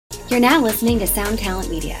You're now listening to Sound Talent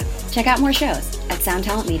Media. Check out more shows at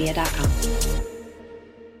soundtalentmedia.com.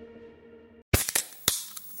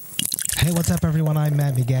 Hey, what's up, everyone? I'm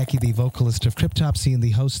Matt McGachy, the vocalist of Cryptopsy and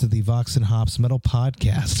the host of the Vox and Hops Metal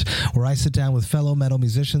Podcast, where I sit down with fellow metal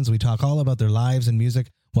musicians. We talk all about their lives and music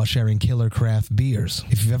while sharing killer craft beers.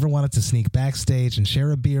 If you've ever wanted to sneak backstage and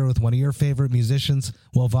share a beer with one of your favorite musicians,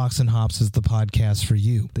 well, Vox and Hops is the podcast for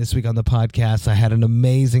you. This week on the podcast, I had an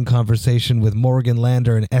amazing conversation with Morgan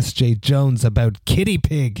Lander and S.J. Jones about Kitty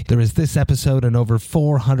Pig. There is this episode and over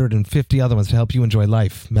 450 other ones to help you enjoy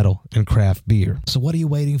life, metal, and craft beer. So what are you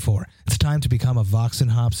waiting for? It's time to become a Vox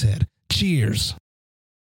and Hops head. Cheers!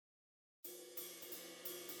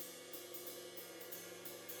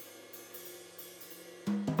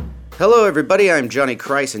 Hello everybody, I'm Johnny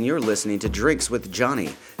Christ and you're listening to Drinks with Johnny.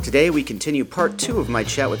 Today we continue part 2 of my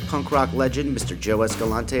chat with punk rock legend Mr. Joe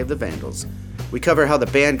Escalante of the Vandals. We cover how the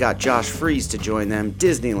band got Josh Freese to join them,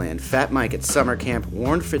 Disneyland, Fat Mike at summer camp,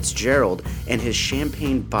 Warren Fitzgerald, and his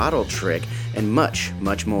champagne bottle trick, and much,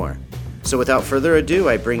 much more. So without further ado,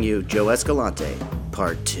 I bring you Joe Escalante,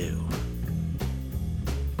 part 2.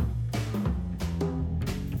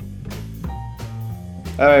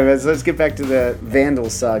 All right, so let's get back to the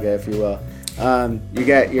Vandals saga, if you will. You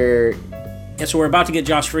got your... Yeah, so we're about to get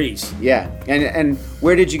Josh Freese. Yeah, and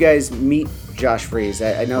where did you guys meet Josh Freese?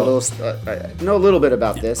 I know a little bit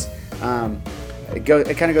about this. It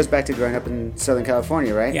kind of goes back to growing up in Southern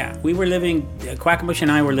California, right? Yeah, we were living... Quackenbush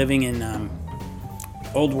and I were living in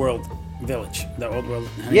Old World Village, the Old World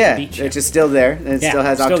Beach. Which is still there. It still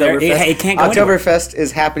has Oktoberfest. It can't go anywhere. Oktoberfest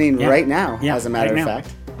is happening right now, as a matter of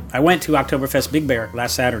fact. I went to Oktoberfest Big Bear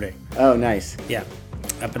last Saturday. Oh, nice. Yeah,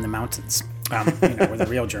 up in the mountains, where the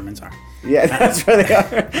real Germans are. Yeah, that's where they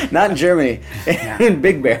are. Not in Germany, in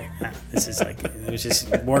Big Bear. This is like, it was just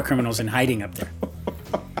war criminals in hiding up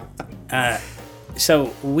there.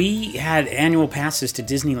 So we had annual passes to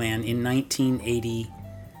Disneyland in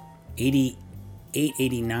 1988,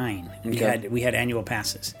 89. Okay. We had annual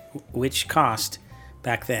passes, which cost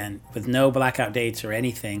back then, with no blackout dates or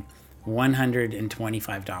anything,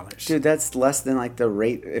 $125. Dude, that's less than like the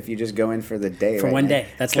rate if you just go in for the day. For one day.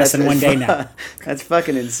 That's less than one day now. That's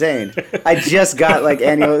fucking insane. I just got like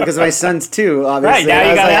annual, because my son's 2, obviously. Right, now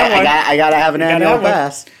you gotta have one. I gotta have an annual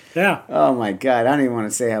pass. Yeah. Oh my God, I don't even want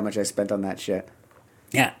to say how much I spent on that shit.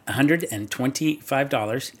 Yeah,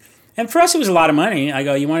 $125. And for us, it was a lot of money. I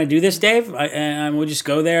go, you want to do this, Dave? And we'll just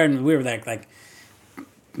go there. And we were like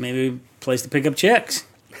maybe a place to pick up chicks.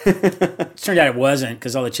 It turned out it wasn't,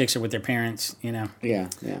 because all the chicks are with their parents, Yeah.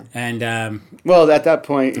 And well, at that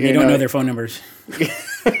point, they don't know their phone numbers.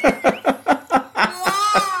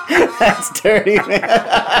 That's dirty, man.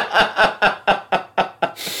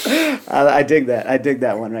 I dig that. I dig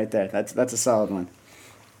that one right there. That's a solid one.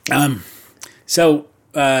 So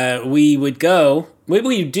we would go. What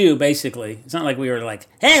we do basically? It's not like we were like,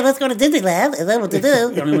 "Hey, let's go to Disneyland," and then what to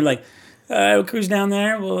do? I mean, we're like, we'll cruise down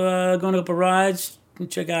there. We'll go on a couple rides.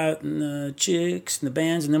 Check out the chicks and the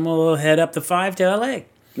bands, and then we'll head up the 5 to LA.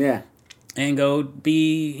 Yeah. And go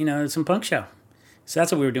be, some punk show. So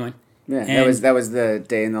that's what we were doing. Yeah, and that was the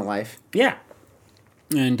day in the life. Yeah.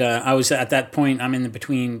 And I was at that point, I'm in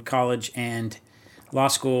between college and law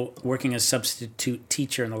school, working as substitute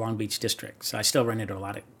teacher in the Long Beach district. So I still run into a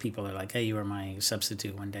lot of people that are like, "Hey, you were my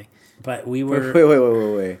substitute one day." But we were...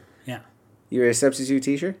 Wait. Yeah. You were a substitute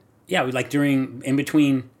teacher? Yeah, in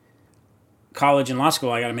between college and law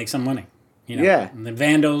school, I got to make some money. Yeah. The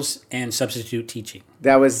Vandals and substitute teaching.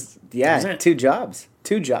 That was 2 jobs.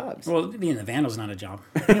 2 jobs. Well, being the Vandals not a job.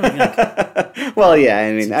 Well, yeah,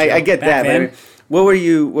 I mean, I get that. But I mean, what were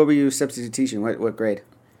you substitute teaching? What grade?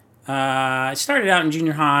 I started out in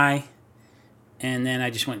junior high, and then I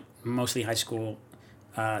just went mostly high school.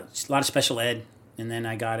 Just a lot of special ed, and then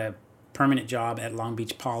I got a permanent job at Long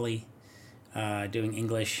Beach Poly, doing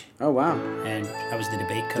English. Oh, wow. And I was the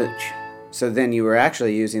debate coach. So then you were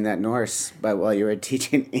actually using that Norse while you were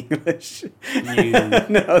teaching English. No,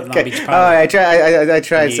 okay. Long Beach Poly. Oh, I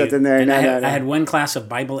tried something there. I had one class of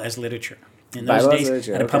Bible as literature. In those days,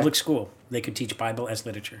 at a public school, they could teach Bible as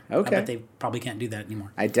literature. Okay. I bet they probably can't do that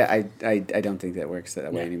anymore. I don't think that works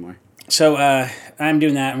that way anymore. So I'm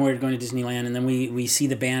doing that, and we're going to Disneyland, and then we see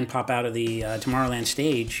the band pop out of the Tomorrowland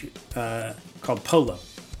stage called Polo.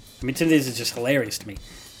 I mean, this is just hilarious to me.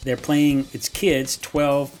 They're playing, it's kids,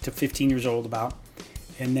 12 to 15 years old about,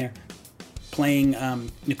 and they're playing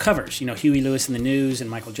new covers. Huey Lewis and the News and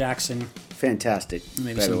Michael Jackson. Fantastic.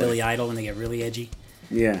 Maybe some Billy Idol when they get really edgy.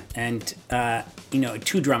 Yeah. And,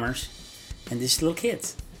 2 drummers and these little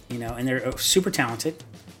kids, and they're super talented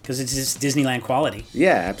because because it's just Disneyland quality.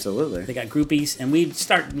 Yeah, absolutely. They got groupies, and we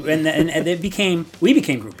became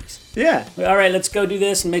groupies. Yeah. All right, let's go do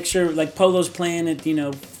this and make sure like Polo's playing at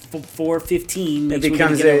 4:15. It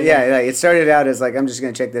becomes it started out as like I'm just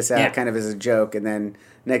gonna check this out, kind of as a joke, and then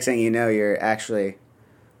next thing you know, you're actually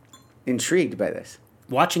intrigued by this,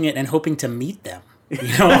 watching it and hoping to meet them.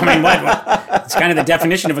 What? It's kind of the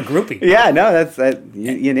definition of a groupie. Yeah, no,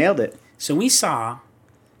 you nailed it. So we saw,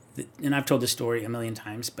 and I've told this story a million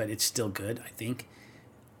times, but it's still good. I think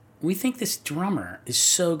we think this drummer is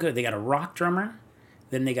so good. They got a rock drummer,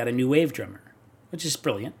 then they got a new wave drummer, which is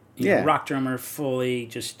brilliant. Rock drummer, fully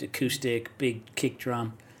just acoustic, big kick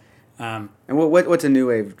drum. And what's a new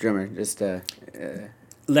wave drummer? Just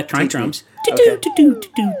electronic drums. Okay.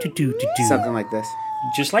 Something like this.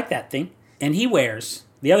 Just like that thing. And he wears,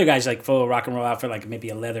 the other guy's like full rock and roll outfit, like maybe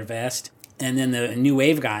a leather vest. And then the new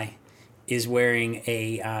wave guy is wearing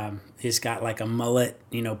he's got like a mullet,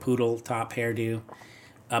 poodle top hairdo,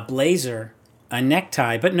 a blazer, a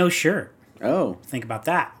necktie, but no shirt. Oh. Think about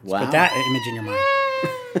that. Wow. Put that image in your mind.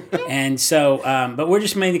 And so, but we're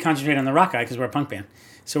just mainly concentrating on the rock guy because we're a punk band.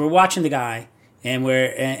 So we're watching the guy, and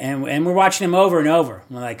we're watching him over and over.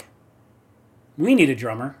 We're like, we need a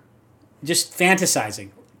drummer. Just fantasizing.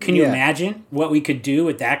 Can you imagine what we could do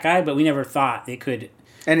with that guy? But we never thought it could.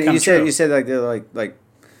 And you said like they're like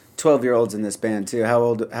 12-year-olds in this band too. How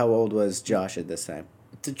old was Josh at this time?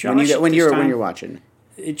 When you're watching?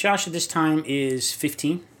 Josh at this time is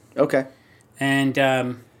 15. Okay. And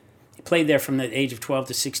he played there from the age of 12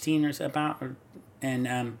 to 16 or so about.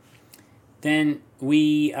 And then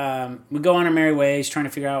we go on our merry ways trying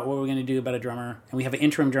to figure out what we're going to do about a drummer. And we have an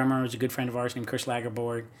interim drummer who's a good friend of ours named Chris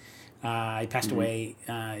Lagerborg. He passed away.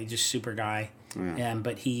 He's just a super guy. Yeah.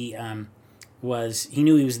 But he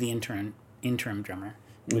knew he was the interim drummer.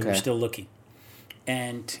 We were still looking.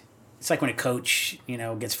 And it's like when a coach,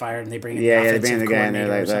 gets fired and they bring in the offensive they bring the guy and they're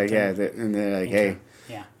like and they're like, hey,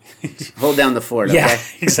 hold down the fort, okay? Yeah,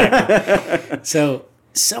 exactly. So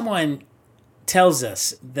someone tells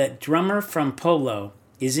us that drummer from Polo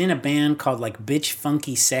is in a band called like Bitch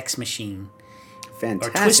Funky Sex Machine.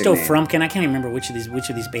 Fantastic. Or Twisto Frumpkin. I can't even remember which of these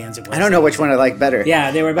bands it was. I don't know which one I like better.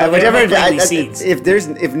 Yeah, they were about seeds.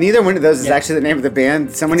 If neither one of those is actually the name of the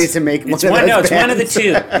band, someone needs to make one of those bands. No, it's one of the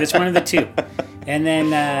two. It's one of the two. And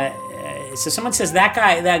then so someone says that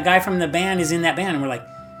guy from the band is in that band, and we're like,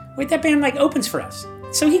 wait, that band like opens for us.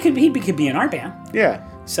 So he could be in our band. Yeah.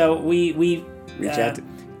 So we reach out to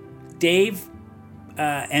Dave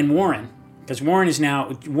and Warren. Because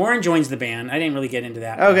Warren joins the band. I didn't really get into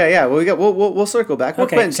that. Okay, yeah. Well, we'll circle back. We'll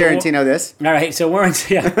Quentin Tarantino this. All right. So Warren's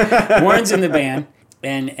in the band,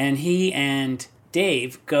 and he and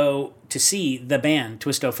Dave go to see the band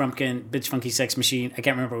Twisto Frumpkin, Bitch Funky Sex Machine. I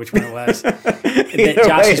can't remember which one it was. that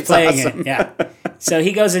Josh is playing awesome. Yeah. So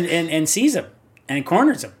he goes and sees them and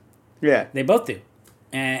corners them. Yeah. They both do.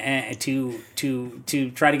 And to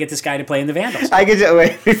try to get this guy to play in the Vandals.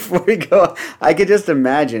 Before we go, I could just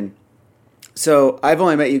imagine. So I've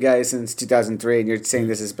only met you guys since 2003, and you're saying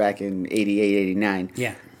this is back in 88, 89.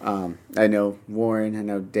 Yeah. I know Warren, I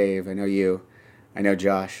know Dave, I know you, I know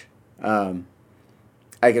Josh. I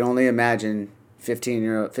can only imagine 15,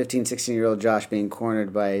 16-year-old Josh being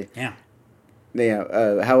cornered by... Yeah.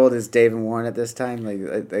 How old is Dave and Warren at this time? Like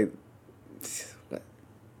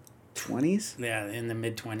 20s? Yeah, in the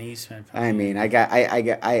mid-20s. I mean,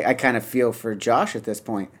 I kind of feel for Josh at this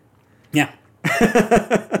point. Yeah.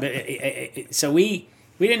 So we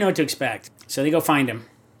didn't know what to expect. So they go find him,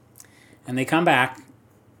 and they come back.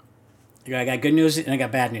 I got good news and I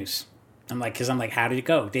got bad news. I'm like, how did it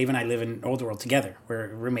go? Dave and I live in Old World together. We're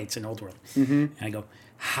roommates in Old World. Mm-hmm. And I go,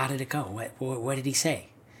 how did it go? What did he say?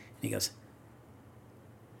 And he goes,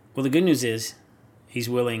 well, the good news is he's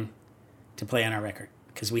willing to play on our record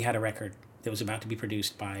because we had a record that was about to be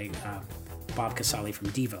produced by Bob Casale from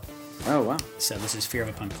Devo. Oh, wow. So this is Fear of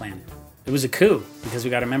a Punk Planet. It was a coup because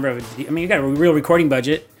we got a member of you got a real recording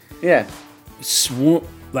budget. Yeah.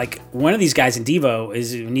 Like one of these guys in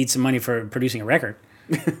Devo needs some money for producing a record.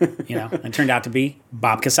 And it turned out to be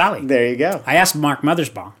Bob Casale. There you go. I asked Mark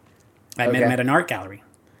Mothersbaugh. I met him at an art gallery.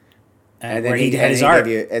 Where he had his art.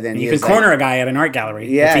 You can corner a guy at an art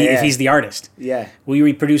gallery if he's the artist. Yeah. Will you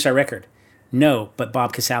reproduce our record? No, but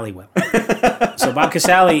Bob Casale will. So Bob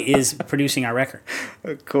Casale is producing our record.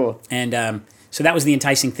 Cool. And so that was the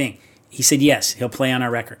enticing thing. He said, yes, he'll play on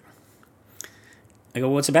our record. I go,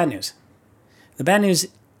 well, what's the bad news? The bad news,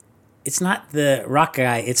 it's not the rock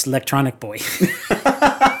guy, it's electronic boy.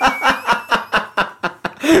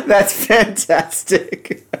 That's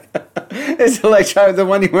fantastic. It's electronic, the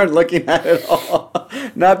one you weren't looking at all.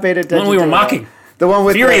 Not paid attention to. The one we were mocking. The one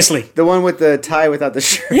with furiously. The one with the tie without the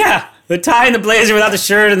shirt. Yeah, the tie and the blazer without the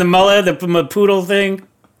shirt and the mullet, the poodle thing.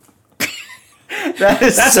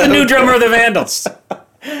 That's the new drummer of the Vandals.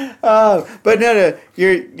 But no,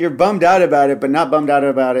 you're bummed out about it, but not bummed out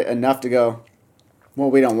about it enough to go,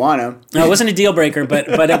 well, we don't want him. No, it wasn't a deal breaker, but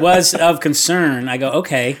it was of concern. I go,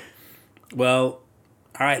 okay, well,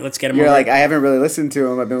 all right, let's get him. You're over. like, I haven't really listened to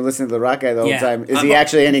him. I've been listening to the rock guy the whole time. Is he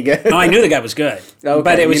actually any good? No, I knew the guy was good. Okay.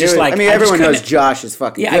 But it was just like... I mean, everyone knows Josh is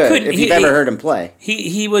fucking good if you've ever heard him play.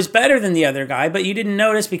 He was better than the other guy, but you didn't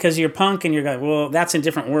notice because you're punk and you're like, well, that's a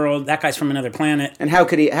different world. That guy's from another planet. And how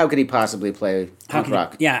could he possibly play punk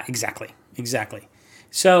rock? Yeah, exactly.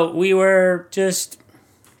 So we were just...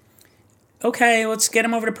 Okay, let's get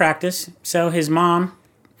him over to practice. So his mom,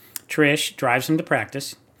 Trish, drives him to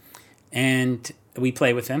practice, and we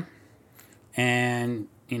play with him. And,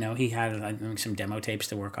 he had some demo tapes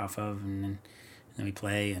to work off of, and then we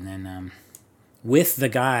play, and then with the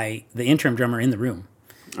guy, the interim drummer in the room.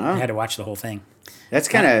 I had to watch the whole thing. That's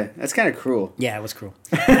kind of cruel. Yeah, it was cruel.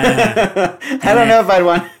 I don't know if I'd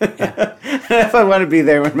want if I want to be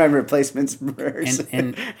there when my replacements are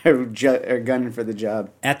gunning for the job.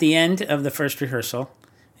 At the end of the first rehearsal,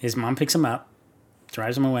 his mom picks him up,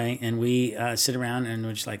 drives him away, and we sit around and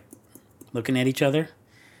we're just like looking at each other.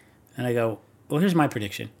 And I go, well, here's my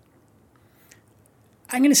prediction.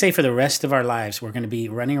 I'm going to say for the rest of our lives, we're going to be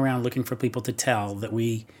running around looking for people to tell that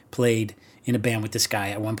we played in a band with this guy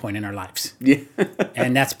at one point in our lives. Yeah.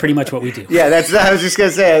 And that's pretty much what we do. Yeah, I was just going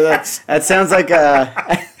to say, that sounds like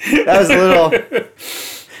that was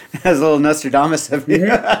a little Nostradamus of you.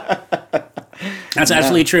 That's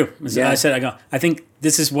absolutely true. I said, I think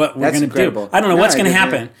this is what we're going to do. I don't know what's going to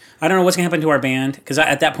happen. I don't know what's going to happen to our band, because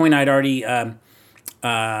at that point I'd already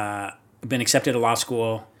been accepted to law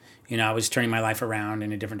school. I was turning my life around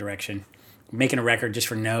in a different direction. Making a record just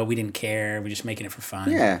for we didn't care. We're just making it for fun.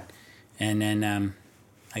 Yeah. And then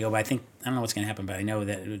I go, I don't know what's going to happen, but I know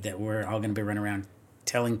that we're all going to be running around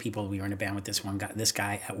telling people we were in a band with this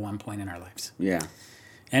guy at one point in our lives. Yeah.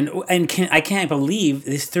 And I can't believe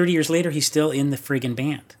this 30 years later he's still in the friggin'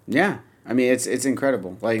 band. Yeah. I mean, it's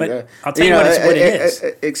incredible. Like, but I'll tell you what it is.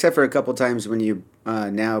 Except for a couple times when you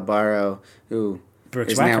now borrow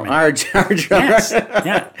Brooks is Wackerman. now our drummer. Yes.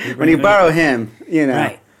 Yeah. When you borrow him,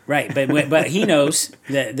 Right. But he knows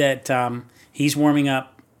that he's warming up.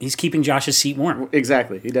 He's keeping Josh's seat warm.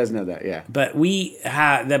 Exactly. He does know that, yeah. But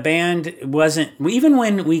the band wasn't... Even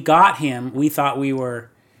when we got him, we thought we were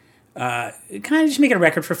kind of just making a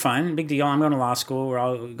record for fun. Big deal. I'm going to law school. We're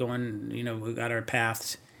all going, we got our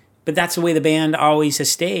paths. But that's the way the band always has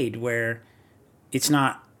stayed, where it's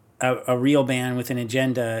not a real band with an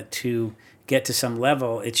agenda to get to some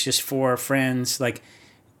level. It's just for friends. Like,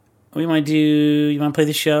 what do you want to do? You want to play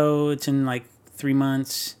the show? It's in like 3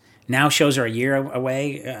 months. Now shows are a year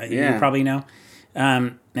away. You probably know.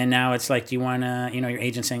 And now it's like, do you want to, your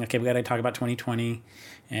agent saying, okay, we got to talk about 2020.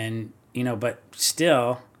 And, but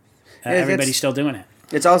still, everybody's still doing it.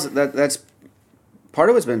 It's also, that's part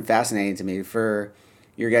of what's been fascinating to me for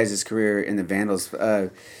your guys' career in the Vandals.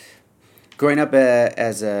 Growing up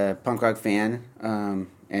as a punk rock fan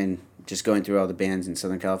and just going through all the bands in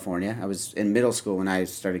Southern California. I was in middle school when I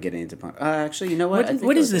started getting into punk. Actually, you know what?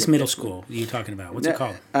 What is this middle school you're talking about? What's it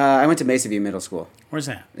called? I went to Mesa View Middle School. Where's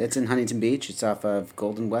that? It's in Huntington Beach. It's off of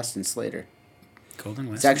Golden West and Slater. Golden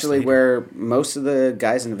West. It's actually where most of the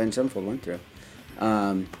guys in Avenged Sevenfold went through.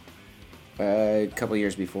 A couple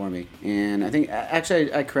years before me. And I think,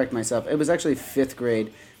 actually, I correct myself. It was actually 5th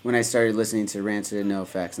grade when I started listening to Rancid and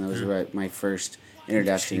NoFX, and that was my first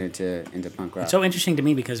introduction into punk rock. It's so interesting to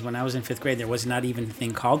me because when I was in 5th grade, there was not even a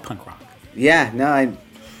thing called punk rock. Yeah, no,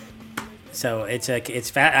 So it's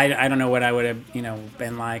fat. I don't know what I would have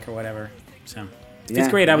been like or whatever. So 5th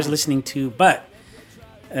grade, I was listening to, but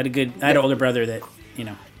I had an older brother that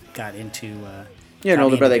got into. You had an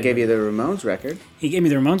older brother that gave you the Ramones record. He gave me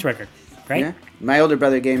the Ramones record, right? Yeah, my older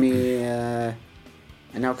brother gave me "And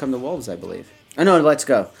Now Come the Wolves," I believe. Oh no, "Let's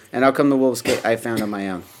Go," and "Out Come the Wolves" I found on my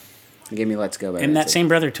own. He gave me "Let's Go." And that same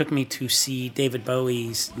brother took me to see David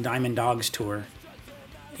Bowie's Diamond Dogs tour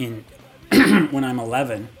in when I'm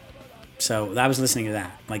 11. So I was listening to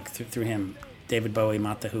that, like through him. David Bowie,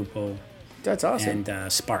 Mott the Hoople. That's awesome.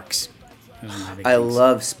 And Sparks. I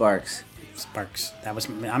love Sparks. Sparks. That was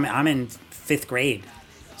I'm in 5th grade,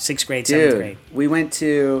 6th grade, 7th grade. We went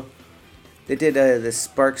to. They did the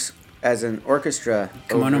Sparks as an orchestra.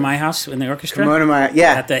 Kimono My House in the orchestra?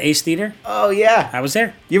 Yeah. At the Ace Theater? Oh, yeah. I was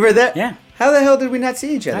there. You were there? Yeah. How the hell did we not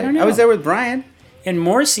see each other? I don't know. I was there with Brian. And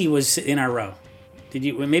Morrissey was in our row. Did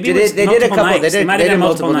you? Maybe They did a couple. Nights. They might did have done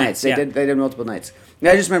multiple nights. Yeah. They did multiple nights.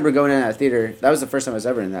 Yeah, I just remember going in that theater. That was the first time I was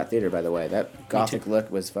ever in that theater. By the way, that gothic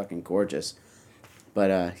look was fucking gorgeous.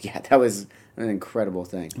 But yeah, that was an incredible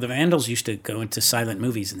thing. The Vandals used to go into silent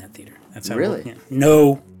movies in that theater. That's how Really? Yeah.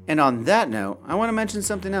 No. And on that note, I want to mention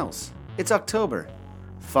something else. It's October.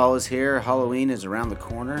 Fall is here. Halloween is around the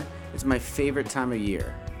corner. It's my favorite time of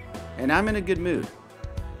year, and I'm in a good mood.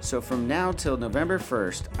 So from now till November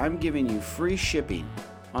 1st, I'm giving you free shipping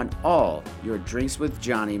on all your Drinks with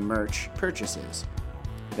Johnny merch purchases.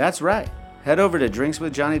 That's right. Head over to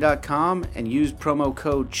drinkswithjohnny.com and use promo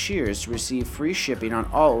code CHEERS to receive free shipping on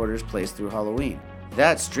all orders placed through Halloween.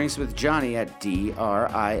 That's Drinks with Johnny at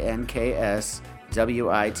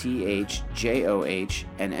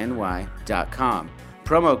DRINKSWITHJOHNNY.com.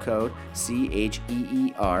 Promo code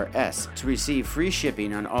CHEERS to receive free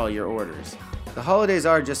shipping on all your orders. The holidays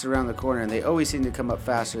are just around the corner, and they always seem to come up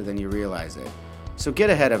faster than you realize it. So get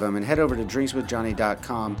ahead of them and head over to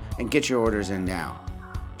drinkswithjohnny.com and get your orders in now.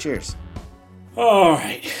 Cheers. All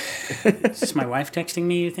right. Is this my wife texting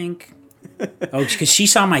me, you think? Oh, because she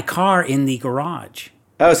saw my car in the garage.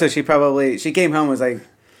 Oh, so she came home and was like,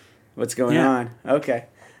 what's going on? Okay.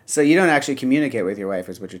 So you don't actually communicate with your wife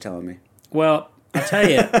is what you're telling me. Well, I'll tell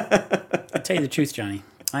you the truth, Johnny.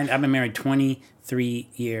 I've been married 23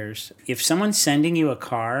 years. If someone's sending you a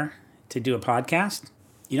car to do a podcast,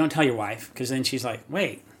 you don't tell your wife, because then she's like,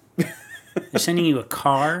 wait, they're sending you a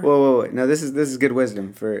car? Whoa. No, this is good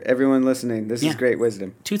wisdom for everyone listening. This is great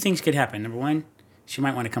wisdom. Two things could happen. Number one, she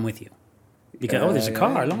might want to come with you. Because, there's a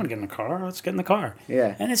car. I don't want to get in the car. Let's get in the car.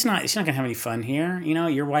 Yeah. And she's not going to have any fun here. You know,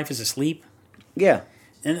 your wife is asleep. Yeah.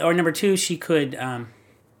 Or number two, she could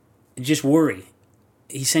just worry.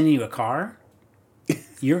 He's sending you a car.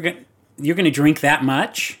 You're gonna drink that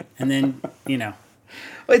much, and then Well,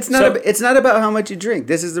 it's not about how much you drink.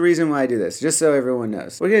 This is the reason why I do this, just so everyone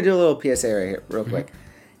knows. We're gonna do a little PSA right here, real quick.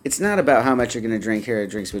 It's not about how much you're gonna drink here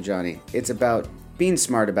at Drinks with Johnny. It's about being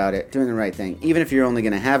smart about it, doing the right thing. Even if you're only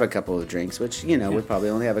gonna have a couple of drinks, which we probably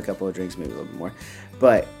only have a couple of drinks, maybe a little bit more,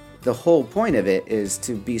 but the whole point of it is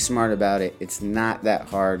to be smart about it. It's not that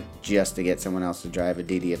hard just to get someone else to drive a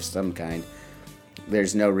DD of some kind.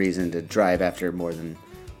 There's no reason to drive after more than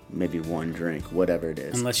maybe one drink, whatever it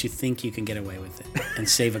is. Unless you think you can get away with it and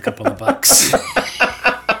save a couple of bucks.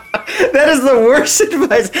 That is the worst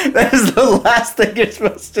advice. That is the last thing you're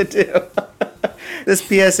supposed to do. This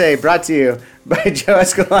PSA brought to you by Joe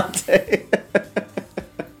Escalante.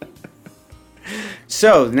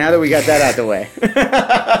 So, now that we got that out the way.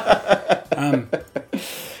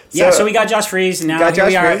 So we got Josh Freese, and now here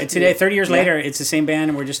we are. Today, 30 years later, it's the same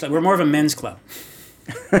band, and we're more of a men's club.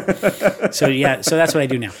 So that's what I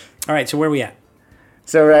do now. All right, so where are we at?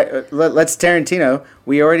 So let's Tarantino.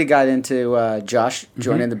 We already got into Josh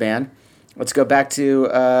joining the band. Let's go back to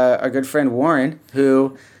our good friend Warren,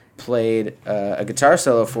 who played a guitar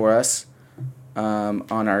solo for us on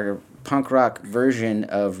our punk rock version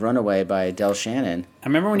of "Runaway" by Del Shannon. I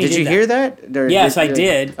remember when he did you that. hear that? Yes, I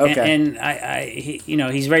did. Okay. And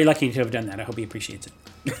he's very lucky to have done that. I hope he appreciates it.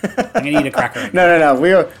 I'm gonna eat a cracker. Right No.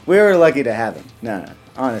 We were lucky to have him. No.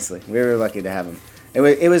 Honestly, we were lucky to have him.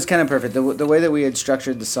 It was kind of perfect. The way that we had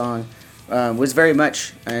structured the song was very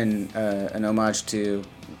much an homage to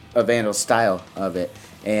a Vandals style of it.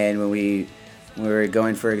 And when we were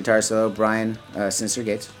going for a guitar solo, Brian Sinister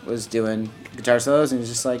Gates was doing guitar solos, and he was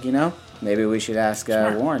just like, maybe we should ask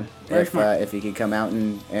Warren if he could come out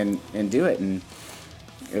and do it. And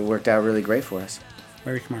it worked out really great for us.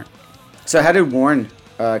 Very smart. So how did Warren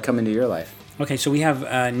come into your life? Okay, so we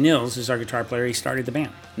have Nils is our guitar player. He started the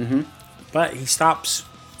band. Mm-hmm. But he stops.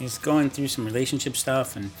 He's going through some relationship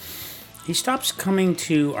stuff, and he stops coming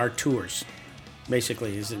to our tours.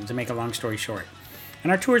 Basically, is to make a long story short.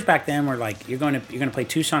 And our tours back then were like, you're going to play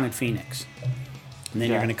Tucson and Phoenix, and then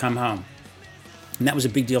you're going to come home. And that was a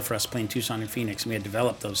big deal for us, playing Tucson and Phoenix. And we had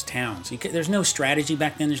developed those towns. There's no strategy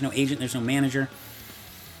back then. There's no agent. There's no manager.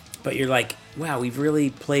 But you're like, wow, we've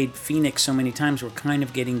really played Phoenix so many times. We're kind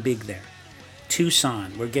of getting big there.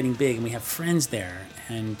 Tucson, we're getting big, and we have friends there.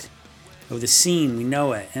 And the scene, we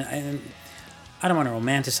know it. And I don't want to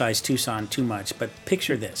romanticize Tucson too much, but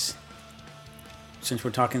picture this. Since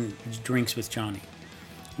we're talking Drinks with Johnny.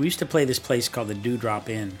 We used to play this place called the Dewdrop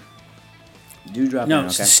Inn. Dewdrop Inn, No,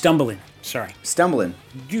 okay. Stumble Inn. Sorry. Stumbling.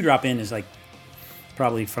 Dewdrop Inn is like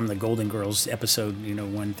probably from the Golden Girls episode,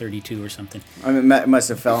 132 or something. I mean, it must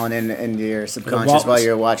have fallen into your subconscious while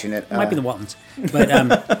you were watching it. It might be the Waltons. But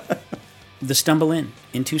the Stumble Inn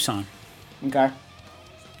in Tucson. Okay.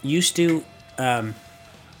 Used to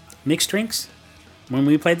mixed drinks when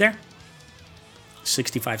we played there,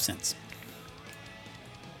 65 cents.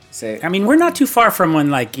 Say, I mean, we're not too far from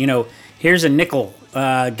when, like, you know, here's a nickel,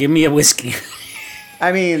 give me a whiskey.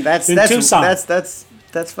 I mean, that's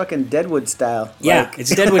fucking Deadwood style. Yeah, Like.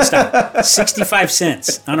 it's Deadwood style. 65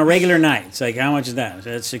 cents on a regular night. It's like, how much is that?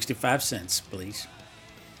 That's 65 cents, please.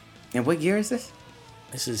 And what year is this?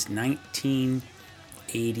 This is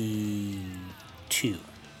 1982.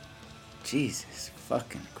 Jesus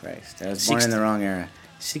fucking Christ. I was born in the wrong era.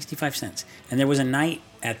 65 cents. And there was a night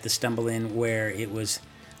at the Stumble Inn where it was,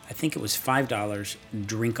 I think it was $5,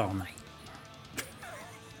 drink all night.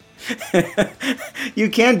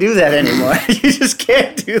 You can't do that anymore. You just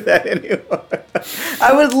can't do that anymore.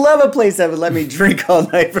 I would love a place that would let me drink all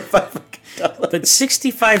night for $5. But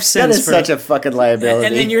 65 cents that is such a fucking liability.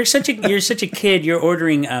 And then you're such a kid. You're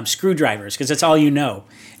ordering screwdrivers because that's all you know.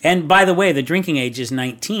 And by the way, the drinking age is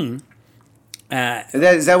 19.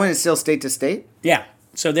 Is that when it's still state to state? Yeah.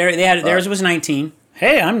 So theirs was 19.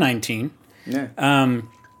 Hey, I'm 19. Yeah.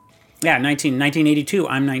 1982.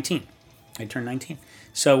 I'm 19. I turned 19.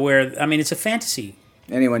 So it's a fantasy.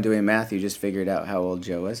 Anyone doing math, you just figured out how old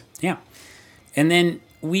Joe was. Yeah. And then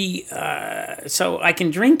so I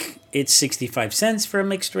can drink. It's 65 cents for a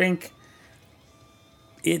mixed drink.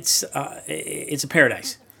 It's a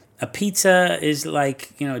paradise. A pizza is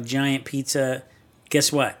like, you know, a giant pizza.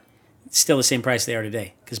 Guess what? It's still the same price they are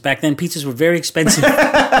today. Because back then pizzas were very expensive.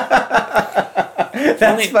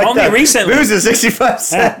 only recently. Booze is 65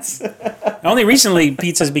 cents. Only recently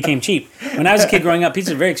pizzas became cheap. When I was a kid growing up, pizzas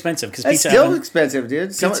were very expensive. Because It's still expensive,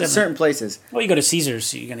 dude. Certain places. Well, you go to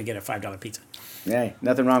Caesars, you're going to get a $5 pizza. Yeah,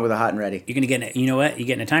 nothing wrong with a hot and ready. You're going to get, you know what? You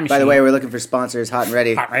get in a time machine. By the way, we're looking for sponsors, hot and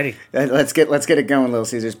ready. Hot and ready. Let's get it going, Little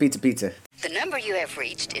Caesars. Pizza. The number you have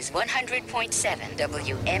reached is 100.7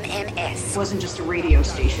 WMMS. It wasn't just a radio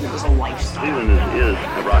station, it was a lifestyle. Cleveland is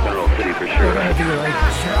a rock and roll city for sure.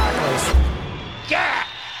 Get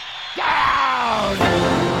down!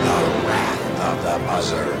 The Wrath of the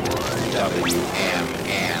Buzzard.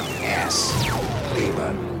 WMMS.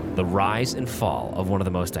 Cleveland. The rise and fall of one of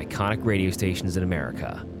the most iconic radio stations in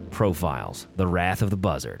America. Profiles, The Wrath of the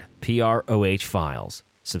Buzzard, PROH Files.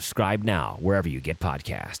 Subscribe now wherever you get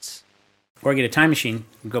podcasts. Or get a time machine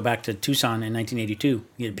and go back to Tucson in 1982,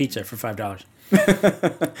 get a pizza for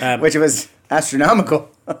 $5. Which was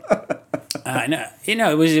astronomical. No,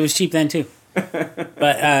 it was cheap then too.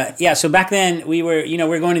 But so back then we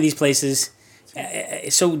were going to these places.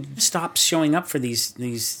 So stop showing up for these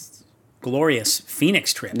glorious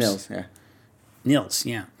Phoenix trips. Nils,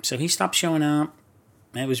 yeah. So he stopped showing up.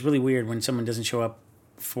 And it was really weird when someone doesn't show up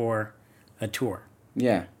for a tour.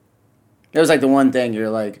 Yeah. It was like the one thing you're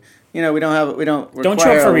like, we don't Don't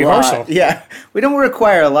show up for rehearsal. Yeah. We don't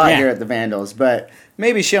require a lot here at the Vandals, but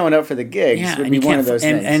maybe showing up for the gigs would be one of those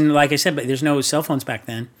things. And like I said, but there's no cell phones back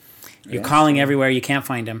then. You're calling everywhere, you can't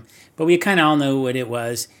find him. But we kind of all know what it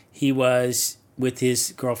was. He was with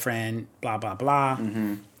his girlfriend, blah, blah, blah.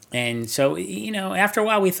 Mm-hmm. And so, after a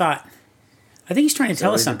while we thought, I think he's trying to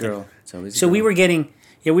tell us something. So we were getting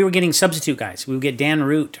substitute guys. We would get Dan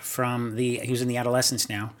Root he was in the Adolescents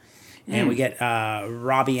now. And we get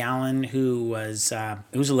Robbie Allen, who was a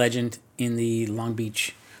legend in the Long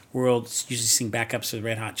Beach world. Used to sing backups with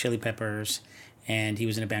Red Hot Chili Peppers, and he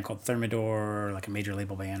was in a band called Thermidor, like a major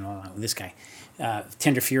label band. This guy,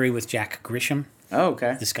 Tender Fury with Jack Grisham. Oh,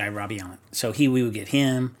 okay. This guy Robbie Allen. So we would get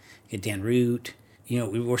him, get Dan Root.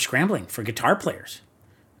 We were scrambling for guitar players,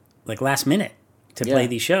 like last minute, to play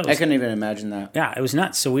these shows. I couldn't even imagine that. Yeah, it was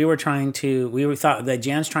nuts. So we thought that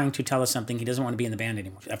Jan's trying to tell us something. He doesn't want to be in the band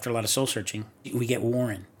anymore. After a lot of soul searching, we get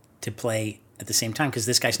Warren to play at the same time because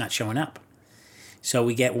this guy's not showing up. So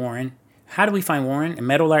we get Warren. How do we find Warren? A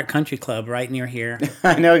Meadowlark Country Club right near here.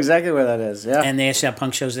 I know exactly where that is, yeah. And they used to have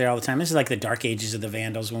punk shows there all the time. This is like the dark ages of the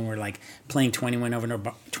Vandals when we're like playing 21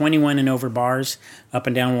 and over bars up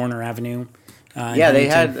and down Warner Avenue. They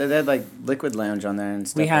had like Liquid Lounge on there and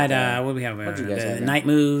stuff. We had like what did we have? What'd you guys have? Night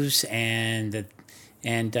Moves and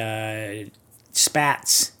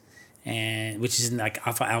Spats, and which is like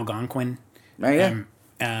off of Algonquin. Oh yeah.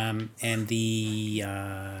 And the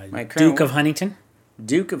Duke of Huntington.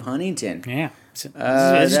 Duke of Huntington. Yeah. So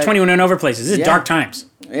this is 21 and over places. This is dark times.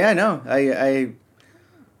 Yeah, I know. I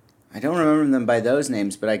don't remember them by those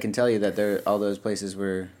names, but I can tell you that all those places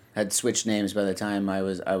had switched names by the time I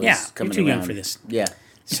was coming around. You're too young for this. Yeah.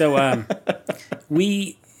 So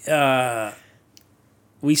we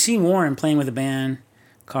seen Warren playing with a band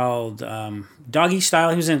called Doggy Style.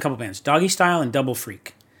 He was in a couple bands, Doggy Style and Double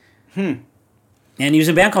Freak. And he was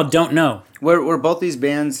in a band called Don't Know. Were both these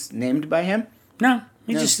bands named by him? No,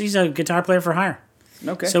 he's a guitar player for hire.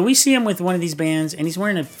 Okay. So we see him with one of these bands, and he's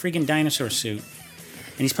wearing a freaking dinosaur suit,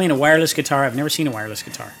 and he's playing a wireless guitar. I've never seen a wireless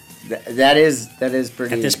guitar. That is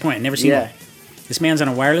pretty. At this point, I've never seen one. This man's on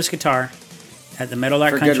a wireless guitar at the Meadow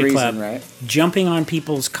Lark Country Club, right? jumping on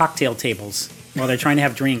people's cocktail tables while they're trying to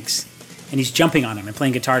have drinks, and he's jumping on them and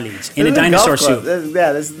playing guitar leads in a dinosaur suit.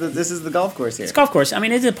 This is the golf course here. It's a golf course. I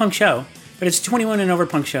mean, it's a punk show, but it's a 21 and over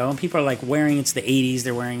punk show, and people are like wearing, it's the 80s,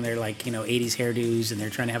 they're wearing their 80s hairdos, and they're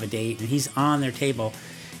trying to have a date, and he's on their table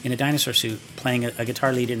in a dinosaur suit playing a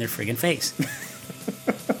guitar lead in their friggin' face.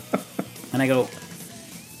 And I go,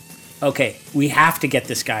 okay, we have to get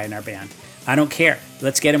this guy in our band. I don't care.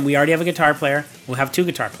 Let's get him. We already have a guitar player. We'll have 2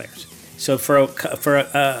 guitar players. So for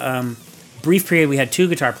a brief period, we had 2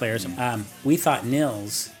 guitar players. We thought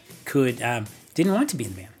Nils didn't want to be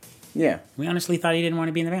in the band. Yeah. We honestly thought he didn't want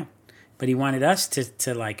to be in the band. But he wanted us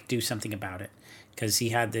to like do something about it because he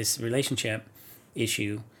had this relationship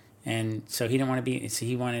issue. And so he didn't want to be,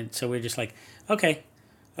 so we're just like, okay,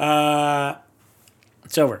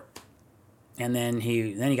 it's over. And then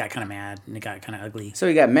he got kind of mad, and it got kind of ugly. So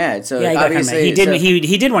he got mad. So yeah, he got kind of mad.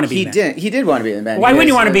 He did want to be in the band. He did want to be in the band. Why wouldn't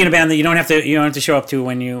you want to be in a band that you don't have to show up to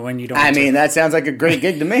when you don't? I mean, that sounds like a great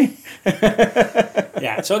gig to me.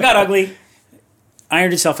 Yeah, so it got ugly,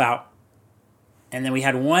 ironed itself out, and then we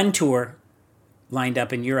had one tour lined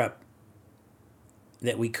up in Europe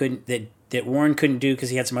that we couldn't, that Warren couldn't do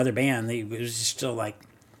because he had some other band. He was just still like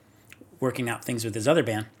working out things with his other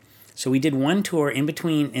band. So we did one tour in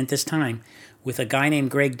between at this time with a guy named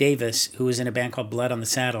Greg Davis, who was in a band called Blood on the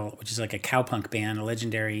Saddle, which is like a cowpunk band, a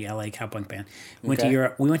legendary LA cowpunk band. We went to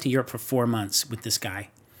Europe. We went to Europe for 4 months with this guy.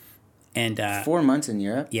 And 4 months in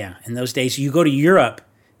Europe? Yeah. In those days, you go to Europe,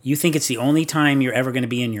 you think it's the only time you're ever going to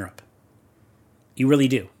be in Europe. You really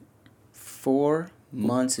do. 4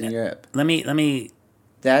 months in Europe. Let me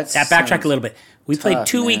That's backtrack a little bit. We played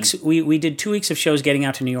 2 man. weeks. We did 2 weeks of shows getting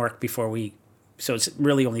out to New York before so it's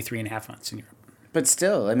really only 3.5 months in Europe. But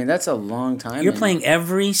still, I mean, that's a long time. You're playing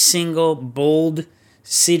every single bold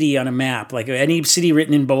city on a map, like any city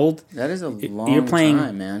written in bold. That is a long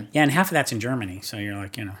time, man. Yeah, and half of that's in Germany, so you're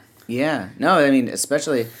like, Yeah. No, I mean,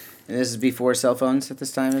 especially, and this is before cell phones at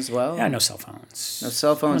this time as well? Yeah, no cell phones. No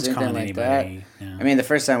cell phones, anything like that. Yeah. I mean, the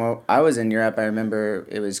first time I was in Europe, I remember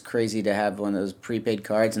it was crazy to have one of those prepaid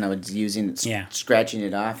cards, and I was scratching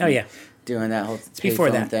it off. Oh, yeah. Doing that whole before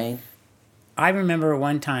that thing. I remember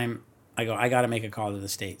one time, I got to make a call to the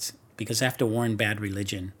States because I have to warn Bad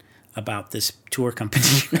Religion about this tour company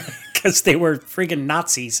because they were freaking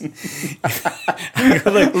Nazis.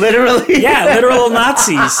 Literally? Yeah, literal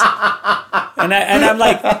Nazis. And I'm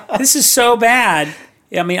like, this is so bad.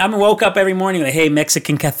 I mean, I woke up every morning like, hey,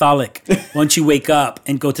 Mexican Catholic, why don't you wake up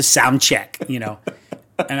and go to sound check, And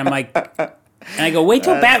I'm like, and I go, wake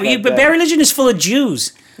up, Bad Religion is full of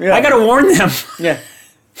Jews. Yeah. I got to warn them. Yeah.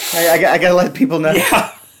 I got to let people know.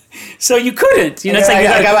 Yeah. So you couldn't, It's like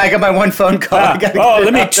I got my one phone call.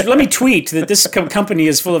 Let me tweet that this company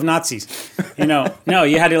is full of Nazis. No,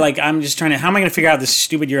 you had to I'm just trying to. How am I going to figure out this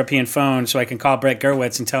stupid European phone so I can call Brett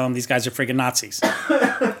Gerwitz and tell him these guys are freaking Nazis?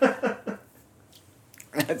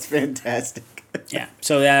 That's fantastic. Yeah.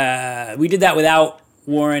 So we did that without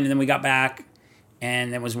Warren, and then we got back,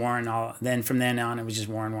 and then was Warren all. Then from then on, it was just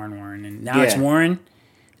Warren, and now it's Warren, and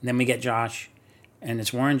then we get Josh. And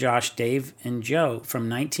it's Warren, Josh, Dave, and Joe from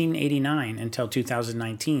 1989 until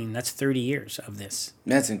 2019. That's 30 years of this.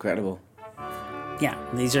 That's incredible. Yeah,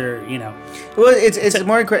 these are, Well,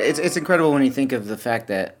 it's incredible when you think of the fact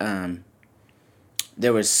that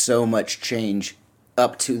there was so much change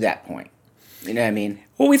up to that point. You know what I mean?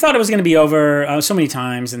 Well, we thought it was going to be over so many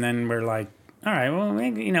times, and then we're like, all right, well,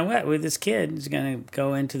 maybe, you know what? With this kid is going to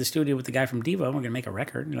go into the studio with the guy from Devo. We're going to make a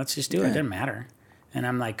record. Let's just do it. It doesn't matter. And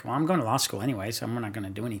I'm like, well, I'm going to law school anyway, so I'm not going to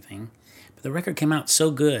do anything. But the record came out so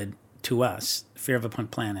good to us, Fear of a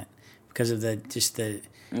Punk Planet, because of the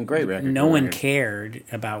great record. No one cared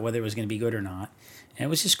about whether it was going to be good or not. And it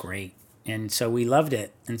was just great. And so we loved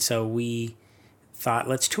it. And so we thought,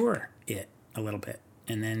 let's tour it a little bit.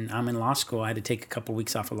 And then I'm in law school. I had to take a couple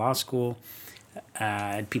weeks off of law school.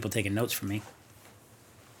 I had people taking notes from me.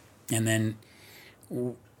 And then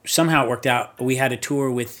somehow it worked out. We had a tour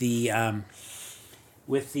with the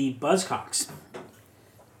Buzzcocks.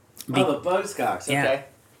 The Buzzcocks, okay. Yeah,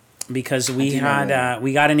 because we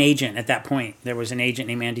got an agent at that point. There was an agent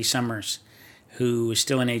named Andy Summers who was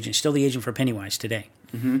still the agent for Pennywise today.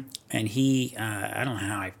 Mm-hmm. And he, I don't know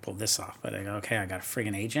how I pulled this off, but I go, okay, I got a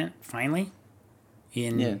friggin' agent, finally.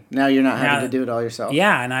 Now you're not having to do it all yourself.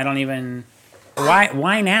 Yeah, and I don't even...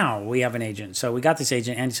 Why now we have an agent? So we got this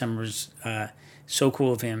agent, Andy Summers, so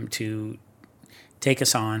cool of him to take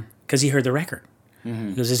us on, because he heard the record. Mm-hmm.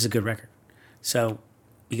 He goes, this is a good record. So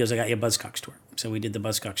he goes, I got you a Buzzcocks tour. So we did the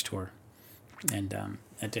Buzzcocks tour, and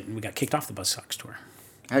we got kicked off the Buzzcocks tour.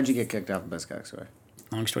 How'd you get kicked off the Buzzcock store?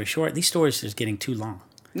 Long story short, these stories are getting too long.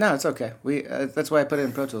 No, it's okay. We that's why I put it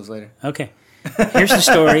in Pro Tools later. Okay. Here's the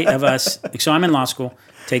story of us. So I'm in law school.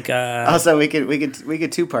 Also, we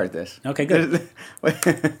could two-part this. Okay, good.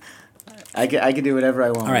 I could do whatever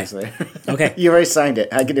I want. All right. With this later. Okay. You already signed it.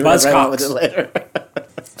 I can do whatever I want with it later.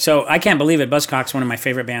 So I can't believe it. Buzzcocks, one of my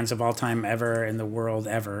favorite bands of all time ever in the world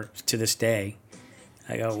ever to this day.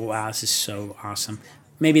 I go, wow, this is so awesome.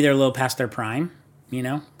 Maybe they're a little past their prime, you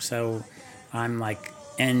know? So I'm like,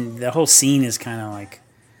 and the whole scene is kind of like,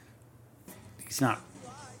 it's not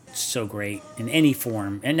so great in any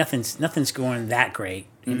form, and nothing's going that great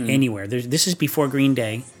anywhere. This is before Green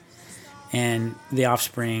Day and The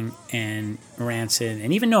Offspring and Rancid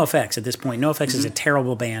and even NoFX at this point. NoFX is a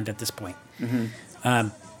terrible band at this point.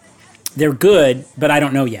 They're good, but I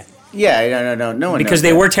don't know yet. Yeah, no one because knows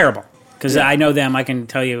they that. were terrible. Because I know them, I can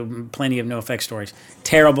tell you plenty of NoFX stories.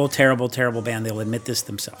 Terrible, terrible, terrible band. They'll admit this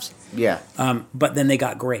themselves. Yeah. But then they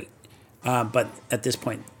got great. But at this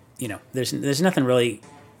point, you know, there's nothing really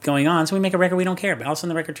going on. So we make a record we don't care. But all of a sudden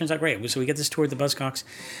the record turns out great. So we get this tour with the Buzzcocks.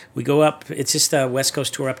 We go up. It's just a West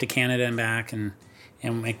Coast tour up to Canada and back, and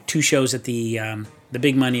make 2 shows at the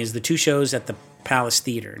big money is the 2 shows at the Palace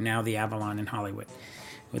Theater, now the Avalon in Hollywood,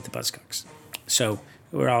 with the Buzzcocks. So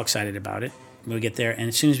we're all excited about it. We get there, and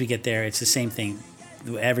as soon as we get there, it's the same thing.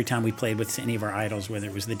 Every time we played with any of our idols, whether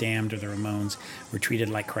it was the Damned or the Ramones, we're treated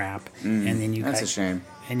like crap. And then that's a shame.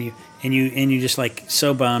 And you just like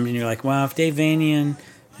so bummed, and you're like, wow, if Dave Vanian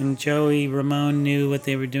and Joey Ramone knew what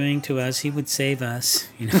they were doing to us, he would save us.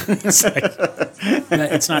 You know, it's like, but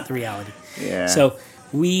it's not the reality. Yeah. So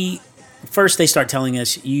first they start telling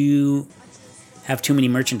us you have too many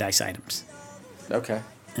merchandise items. Okay.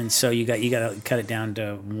 And so you got to cut it down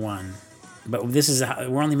to 1. But this is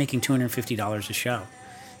we're only making $250 a show.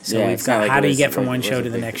 So yeah, we've got, how do you get from one show to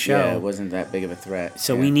the next show? Yeah, it wasn't that big of a threat.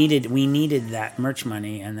 So we needed that merch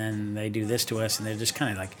money, and then they do this to us, and they're just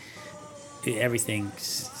kind of like everything.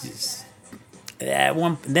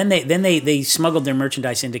 Then they smuggled their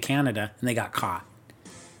merchandise into Canada, and they got caught.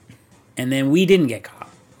 And then we didn't get caught.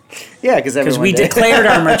 Yeah, because we declared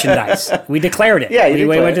our mercerdise. We declared it. Yeah, we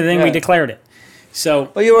went to the thing. Yeah. We declared it.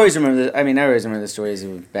 So, well, you always remember. I always remember the stories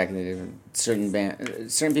of back in the day.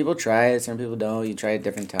 Certain people try it, certain people don't. You try it at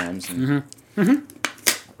different times.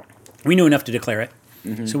 We knew enough to declare it,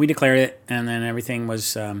 so we declared it, and then everything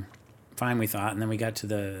was fine. We thought, and then we got to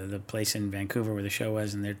the place in Vancouver where the show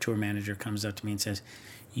was, and their tour manager comes up to me and says,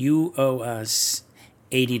 "You owe us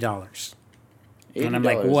 $80." And I'm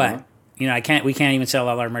like, "What?" Huh? You know, we can't even sell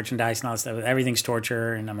all our merchandise and all that stuff. Everything's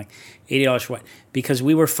torture, and I'm like, $80 for what? Because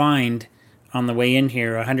we were fined on the way in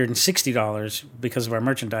here, $160 because of our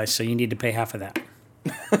merchandise, so you need to pay half of that.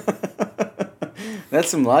 That's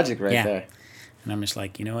some logic right there. And I'm just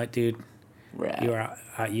like, you know what, dude? Right.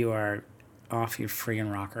 You are off your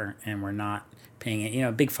friggin' rocker, and we're not paying it. You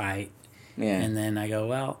know, big fight. Yeah. And then I go,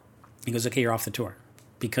 well, he goes, okay, you're off the tour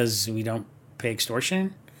because we don't pay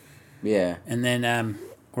extortion. Yeah. And then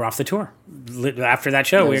we're off the tour. After that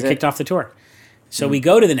show, we were kicked off the tour. So we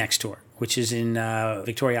go to the next tour, which is in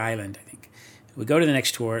Victoria Island, I think. We go to the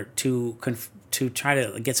next tour to try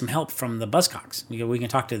to get some help from the Buzzcocks. We can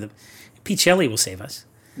talk to Pete Shelley will save us.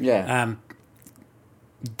 Yeah.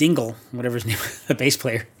 Dingle, whatever his name, the bass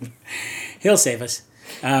player, he'll save us.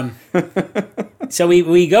 So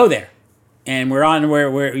we go there, and we're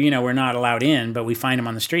not allowed in, but we find him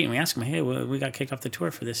on the street and we ask him, hey, we got kicked off the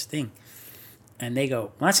tour for this thing, and they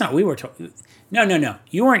go, well, that's not we were told. No,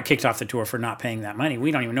 you weren't kicked off the tour for not paying that money. We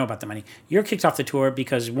don't even know about the money. You're kicked off the tour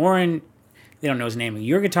because Warren. They don't know his name.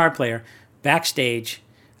 Your guitar player, backstage,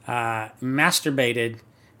 masturbated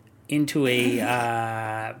into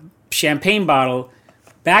a champagne bottle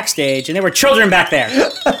backstage, and there were children back there.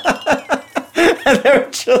 There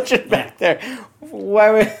were children back there.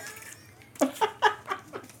 Why would...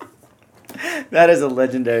 That is a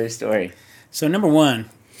legendary story. So, number one.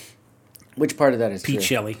 Which part of that is Pete true?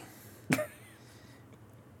 Shelley.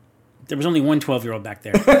 There was only one 12-year-old back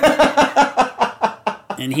there.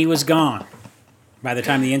 And he was gone by the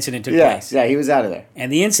time the incident took place. Yeah, he was out of there.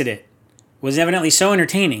 And the incident was evidently so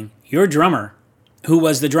entertaining. Your drummer, who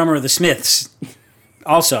was the drummer of the Smiths,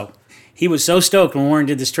 also, he was so stoked when Warren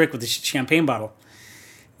did this trick with the champagne bottle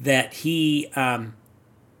that he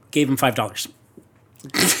gave him $5.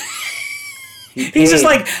 He's just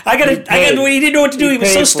like, he didn't know what to do. He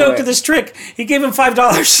was so stoked with this trick. He gave him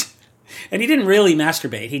 $5. And he didn't really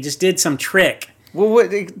masturbate. He just did some trick. Well,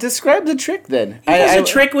 describe the trick then. It was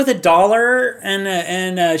a trick with $1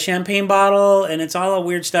 and a champagne bottle, and it's all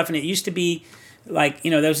weird stuff. And it used to be like,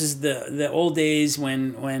 this is the old days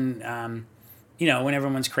when when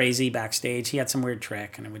everyone's crazy backstage, he had some weird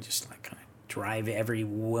trick, and it would just like kind of drive every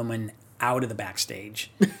woman out of the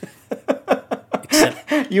backstage.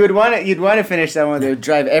 Except, you'd want to finish that one that would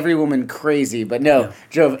drive every woman crazy, but no.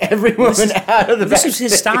 Drove every woman out of the backstage. This was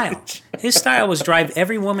his style. His style was drive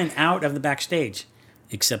every woman out of the backstage,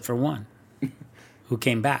 except for one, who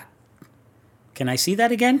came back. Can I see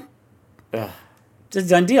that again? It's a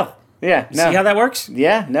done deal. Yeah. No. See how that works?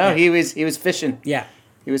 Yeah. No. Yeah. He was fishing. Yeah.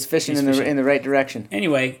 He was fishing in the right direction.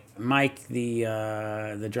 Anyway, Mike,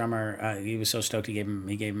 the drummer, he was so stoked he gave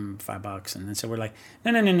him $5, and then so we're like,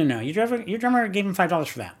 no. Your drummer gave him $5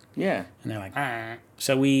 for that. Yeah. And they're like, ah.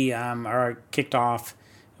 So we are kicked off.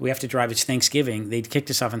 We have to drive. It's Thanksgiving. They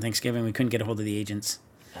kicked us off on Thanksgiving. We couldn't get a hold of the agents.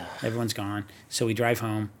 Everyone's gone. So we drive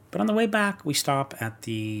home. But on the way back, we stop at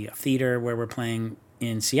the theater where we're playing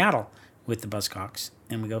in Seattle with the Buzzcocks,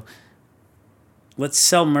 and we go, let's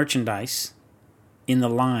sell merchandise in the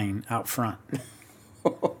line out front.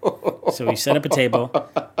 So we set up a table,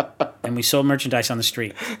 and we sold merchandise on the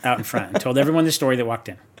street out in front and told everyone the story that walked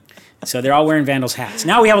in. So they're all wearing Vandals hats.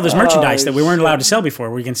 Now we have all this merchandise that we weren't allowed to sell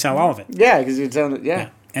before. We can sell all of it. Yeah, because you're telling it. Yeah.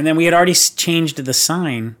 And then we had already changed the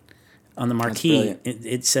sign on the marquee.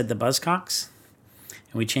 It said the Buzzcocks,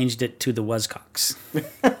 and we changed it to the Wuzzcocks.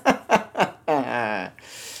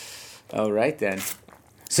 All right then.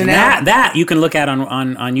 So now that you can look at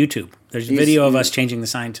on YouTube. There's a video of us changing the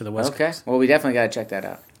sign to the Wuzzcocks. Okay. Well, we definitely got to check that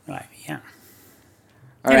out. Right. Yeah.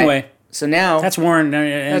 All anyway. Right. So now that's Warren.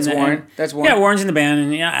 That's Warren. Yeah, Warren's in the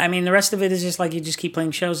band, and I mean the rest of it is just like you just keep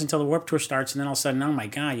playing shows until the Warped Tour starts, and then all of a sudden, oh my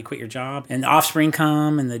God, you quit your job, and the Offspring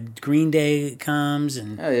come, and the Green Day comes,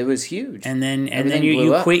 and it was huge. And then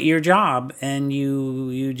you quit your job, and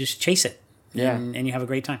you just chase it, and you have a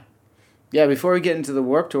great time. Yeah. Before we get into the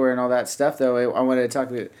Warped Tour and all that stuff, though, I wanted to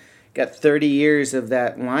talk about. Got 30 years of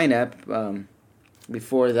that lineup.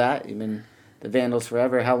 Before that, you've been the Vandals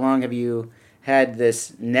forever. How long have you had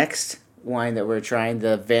this next wine that we're trying,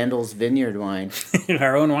 the Vandals Vineyard wine?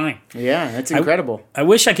 Our own wine. Yeah, that's incredible. I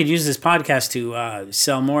wish I could use this podcast to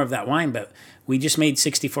sell more of that wine, but we just made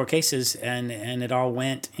 64 cases, and it all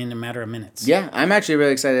went in a matter of minutes. Yeah, I'm actually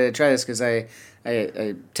really excited to try this because I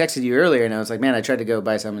texted you earlier, and I was like, man, I tried to go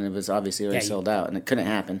buy some, and it was obviously already sold out, and it couldn't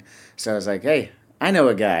happen. So I was like, hey, I know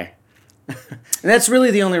a guy. And that's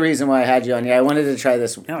really the only reason why I had you on here. I wanted to try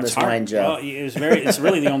this wine, Joe. Well, it's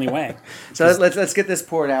really the only way. So let's get this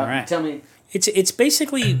poured out. All right. Tell me. It's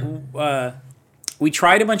basically we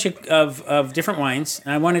tried a bunch of different wines,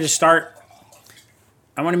 and I want to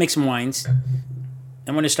make some wines.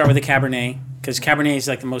 I want to start with a Cabernet because Cabernet is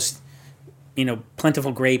like the most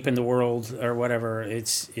plentiful grape in the world or whatever.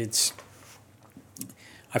 It's.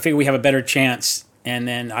 I figure we have a better chance, and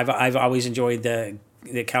then I've always enjoyed the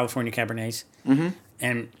California Cabernets. Mm-hmm.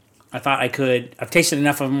 And I thought I've tasted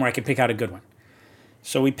enough of them where I could pick out a good one.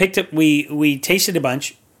 So we picked up, we tasted a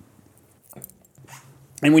bunch.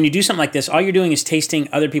 And when you do something like this, all you're doing is tasting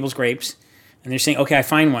other people's grapes. And they're saying, okay, I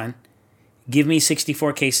find one. Give me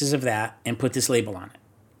 64 cases of that and put this label on it.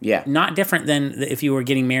 Yeah. Not different than if you were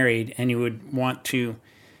getting married and you would want to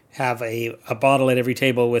have a bottle at every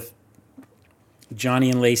table with Johnny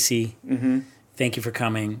and Lacey. Mm-hmm. Thank you for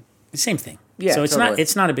coming. The same thing. Yeah, so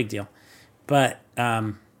it's not a big deal, but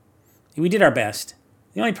we did our best.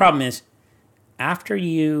 The only problem is after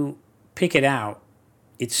you pick it out,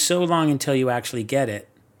 it's so long until you actually get it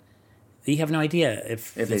that you have no idea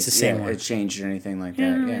if it's the same one. It changed or anything like that.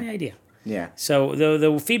 Yeah, no idea. Yeah. So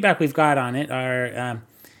the feedback we've got on it are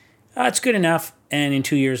it's good enough, and in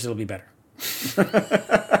 2 years it'll be better.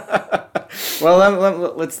 Well,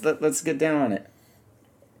 let's get down on it.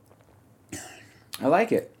 I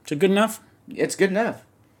like it. Is it good enough? It's good enough.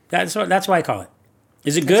 That's why I call it.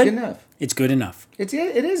 Is it good? It's good enough. It's good enough. It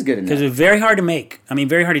is good enough. Because it's very hard to make. I mean,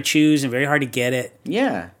 very hard to choose and very hard to get it.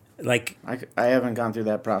 Yeah. Like I haven't gone through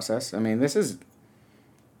that process. I mean,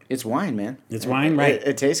 it's wine, man. It's wine, right?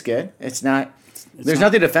 It tastes good. It's not. There's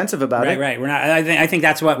nothing offensive about it. Right. We're not. I think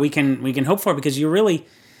that's what we can hope for because you're really.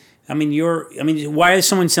 Why is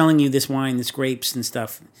someone selling you this wine, this grapes and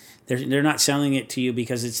stuff? They're not selling it to you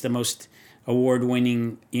because it's the most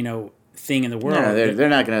award-winning, thing in the world. No, they're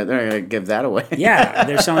not gonna give that away. Yeah,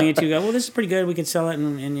 they're selling it to you. Well, this is pretty good. We could sell it,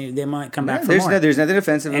 and they might come back for more. There's nothing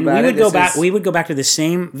offensive and about it. We would go back to the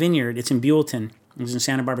same vineyard. It's in Buellton. It was in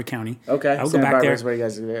Santa Barbara County. Okay, I would go back there. Where you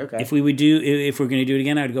guys are. Okay. If we're going to do it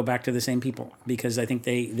again, I would go back to the same people because I think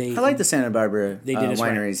they. I like the Santa Barbara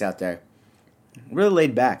wineries out there. Really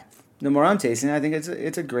laid back. The more I'm tasting, I think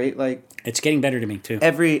it's a great It's getting better to me too.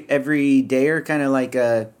 Every dayer kind of I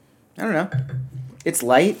don't know. It's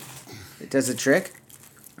light. It does a trick.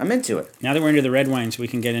 I'm into it. Now that we're into the red wines, we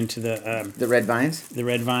can get into The red vines? the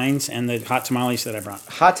red vines and the hot tamales that I brought.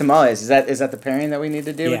 Hot tamales. Is that the pairing that we need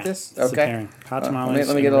to do Yeah, with this? it's the pairing. Hot tamales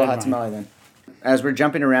Let me get and a little red hot wine. tamale then. As we're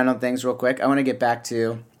jumping around on things real quick, I want to get back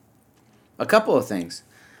to a couple of things.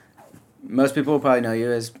 Most people will probably know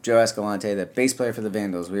you as Joe Escalante, the bass player for the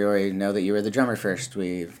Vandals. We already know that you were the drummer first.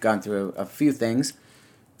 We've gone through a few things.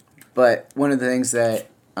 But one of the things that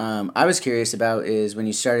I was curious about is when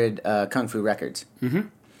you started Kung Fu Records. Mm-hmm.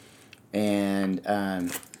 And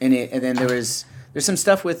then there's some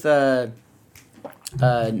stuff with Nitro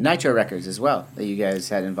Records as well that you guys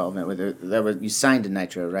had involvement with. You signed to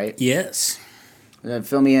Nitro, right? Yes.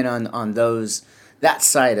 Fill me in on that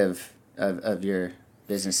side of your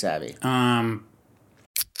business savvy.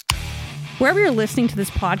 Wherever you're listening to this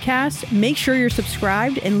podcast, make sure you're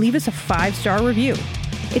subscribed and leave us a 5-star review.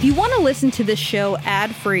 If you want to listen to this show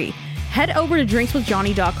ad-free, head over to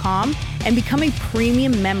drinkswithjohnny.com and become a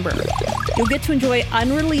premium member. You'll get to enjoy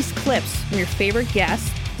unreleased clips from your favorite guests,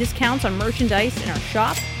 discounts on merchandise in our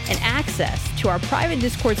shop, and access to our private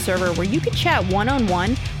Discord server where you can chat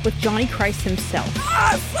one-on-one with Johnny Christ himself.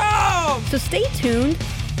 Awesome! So stay tuned,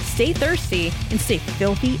 stay thirsty, and stay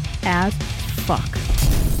filthy as fuck.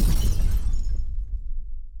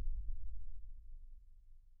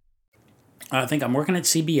 I think I'm working at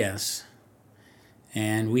CBS,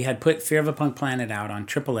 and we had put Fear of a Punk Planet out on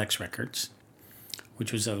Triple X Records,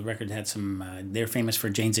 which was a record that had some, they're famous for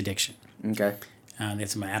Jane's Addiction. Okay. They had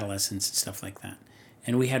some Adolescence and stuff like that.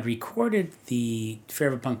 And we had recorded the Fear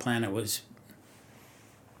of a Punk Planet was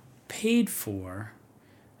paid for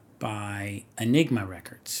by Enigma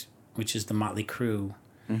Records, which is the Motley Crue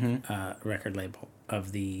record label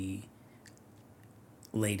of the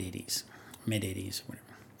late 80s, mid 80s, whatever.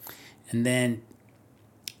 And then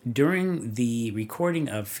during the recording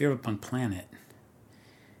of Fear of a Punk Planet,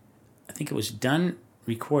 I think it was done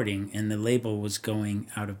recording and the label was going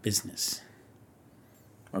out of business.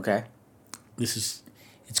 Okay. It's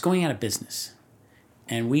going out of business.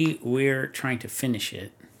 And we're trying to finish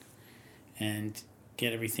it and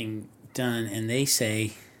get everything done. And they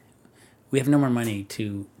say, we have no more money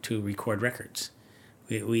to record records.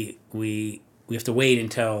 We have to wait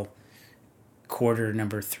until quarter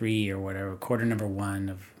number 3 or whatever, quarter number 1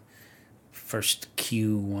 of first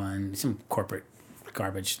Q1, some corporate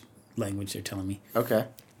garbage language they're telling me. Okay.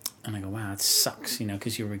 And I go, wow, it sucks,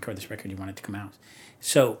 because you record this record, you want it to come out.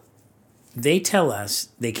 So they tell us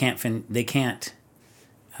they can't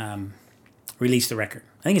release the record.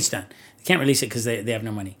 I think it's done. They can't release it because they have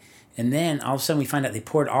no money. And then all of a sudden we find out they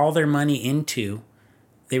poured all their money into,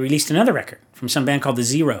 they released another record from some band called the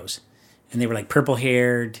Zeros. And they were like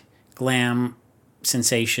purple-haired, glam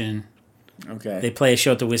sensation. Okay. They play a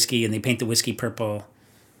show at the whiskey and they paint the whiskey purple.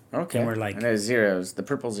 Okay. And we're like, and there's Zeros, the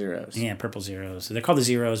Purple Zeros. Yeah, Purple Zeros. So they're called the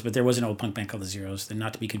Zeros, but there was an old punk band called the Zeros. They're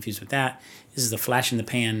not to be confused with that. This is the flash in the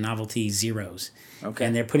pan novelty Zeros. Okay.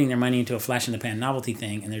 And they're putting their money into a flash in the pan novelty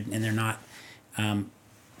thing, and they're not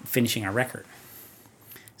finishing our record.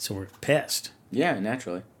 So we're pissed. Yeah,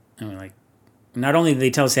 naturally. And we're like, not only did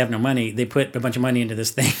they tell us they have no money, they put a bunch of money into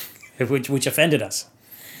this thing, which offended us.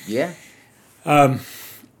 Yeah.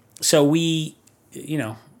 So we,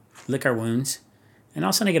 lick our wounds. And all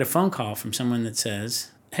of a sudden I get a phone call from someone that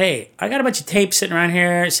says, hey, I got a bunch of tapes sitting around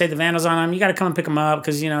here, say the Vandals on them. You got to come and pick them up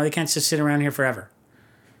because, they can't just sit around here forever.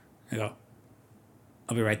 I go,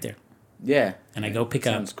 I'll be right there. Yeah. And I go pick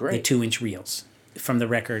up the 2-inch reels from the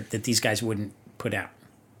record that these guys wouldn't put out.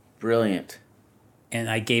 Brilliant. And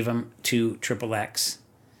I gave them to Triple X.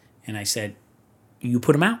 And I said, you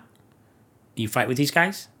put them out. You fight with these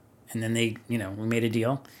guys. And then they, we made a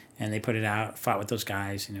deal. And they put it out, fought with those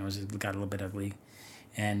guys. It got a little bit ugly.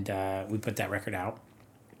 And we put that record out.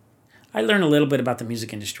 I learned a little bit about the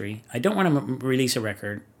music industry. I don't want to release a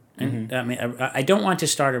record. And, I don't want to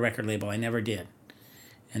start a record label. I never did.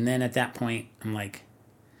 And then at that point, I'm like,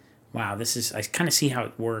 wow, I kind of see how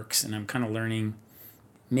it works. And I'm kind of learning,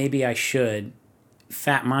 maybe I should.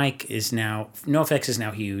 Fat Mike is now, NoFX is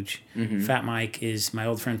now huge. Mm-hmm. Fat Mike is my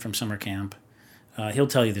old friend from summer camp. He'll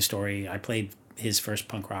tell you the story. I played his first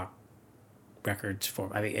punk rock records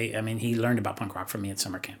for. He learned about punk rock from me at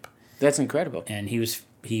summer camp. That's incredible. And he was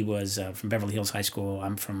from Beverly Hills High School.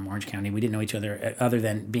 I'm from Orange County. We didn't know each other other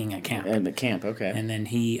than being at camp. And the camp, okay. And then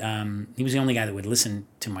he was the only guy that would listen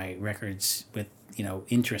to my records with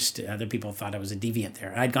interest. Other people thought I was a deviant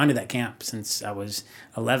there. I'd gone to that camp since I was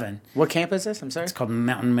 11. What camp is this? I'm sorry. It's called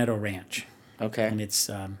Mountain Meadow Ranch. Okay. And it's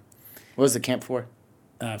what was the camp for?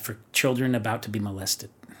 For children about to be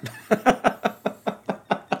molested.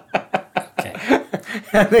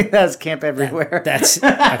 I think that's camp everywhere. That's okay.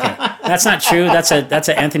 That's not true. That's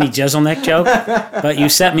an Anthony Jeselnik joke. But you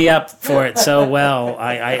set me up for it so well.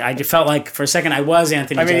 I felt like for a second I was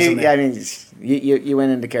Anthony Jeselnik. You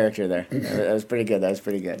went into character there. That was pretty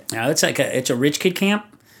good. Now it's a rich kid camp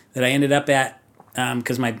that I ended up at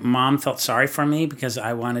because my mom felt sorry for me because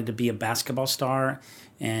I wanted to be a basketball star.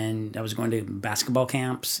 And I was going to basketball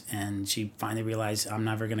camps, and she finally realized I'm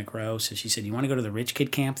never going to grow. So she said, "You want to go to the rich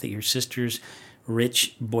kid camp that your sister's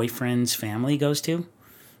rich boyfriend's family goes to?"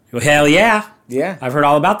 Well, hell yeah. Yeah. I've heard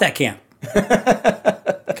all about that camp.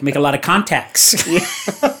 Can make a lot of contacts.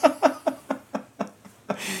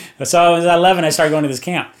 So I was 11, I started going to this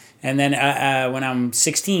camp. And then when I'm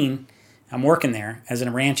 16, I'm working there as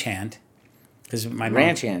a ranch hand.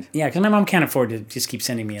 Ranch hand. Yeah, because my mom can't afford to just keep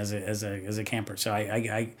sending me as a camper, so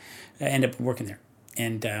I end up working there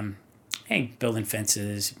and building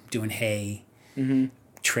fences, doing hay,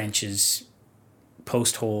 trenches,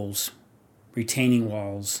 post holes, retaining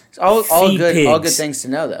walls. All good pigs. All good things to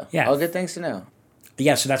know, though. Yeah, all good things to know.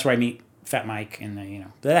 Yeah, so that's where I meet Fat Mike, and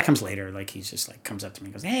but that comes later. Like he's just like comes up to me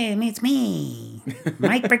and goes, "Hey, it's me,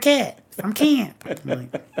 Mike Burkett from camp."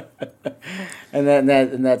 And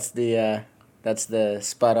that's the. That's the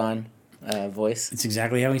spot-on voice. It's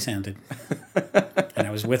exactly how he sounded. And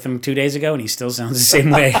I was with him 2 days ago, and he still sounds the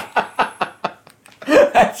same way.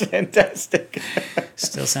 That's fantastic.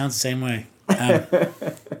 Still sounds the same way.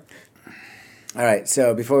 All right,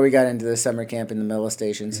 so before we got into the summer camp in the middle of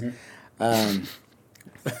stations,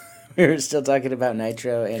 we were still talking about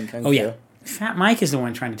Nitro and Kung Fu. Oh, yeah. Fat Mike is the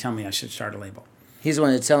one trying to tell me I should start a label. He's the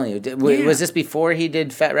one that's telling you. Was this before he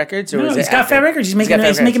did Fat Records? Or no, was he's it got after? Fat Records. He's making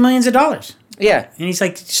millions of dollars. Yeah. And he's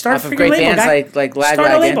like, start off a of freaking great label, bands guy. like Lagwagon.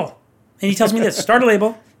 Start a label. And he tells me this, start a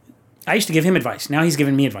label. I used to give him advice. Now he's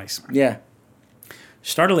giving me advice. Yeah.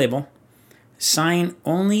 Start a label. Sign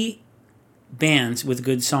only bands with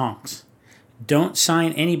good songs. Don't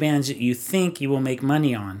sign any bands that you think you will make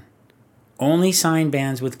money on. Only sign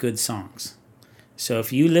bands with good songs. So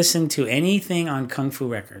if you listen to anything on Kung Fu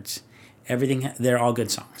Records, they're all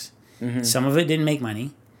good songs. Mm-hmm. Some of it didn't make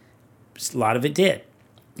money. A lot of it did.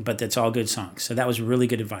 But that's all good songs. So that was really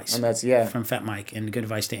good advice. And that's, from Fat Mike, and good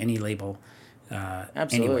advice to any label.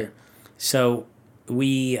 Absolutely. Anywhere. So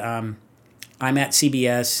I'm at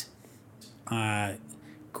CBS.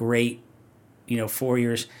 Great, 4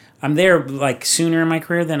 years. I'm there like sooner in my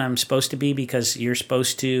career than I'm supposed to be because you're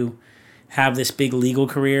supposed to have this big legal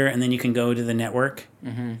career and then you can go to the network.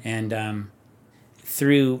 Mm-hmm. And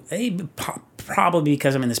through probably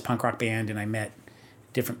because I'm in this punk rock band and I met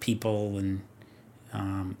different people and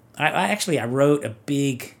I wrote a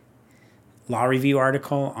big law review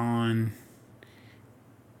article on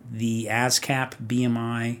the ASCAP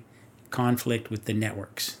BMI conflict with the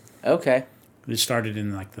networks. Okay. It started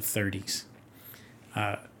in like the 30s.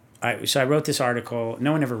 So I wrote this article.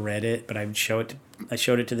 No one ever read it, but I showed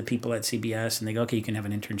it to the people at CBS, and they go, "Okay, you can have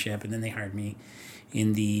an internship." And then they hired me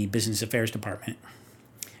in the business affairs department,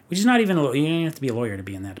 which is not even you don't have to be a lawyer to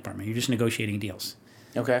be in that department. You're just negotiating deals.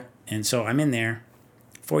 Okay. And so I'm in there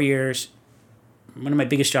 4 years. One of my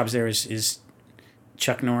biggest jobs there is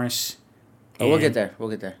Chuck Norris. Oh, we'll get there.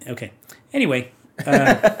 Okay. Anyway,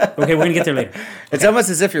 okay, we're going to get there later. It's almost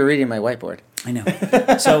as if you're reading my whiteboard. I know.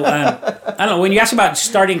 So, I don't know. When you asked about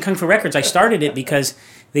starting Kung Fu Records, I started it because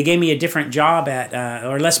they gave me a different job at,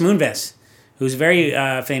 or Les Moonves, who's very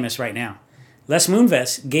famous right now. Les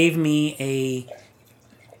Moonves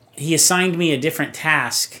he assigned me a different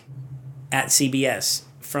task at CBS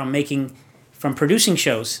from producing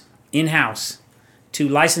shows in-house to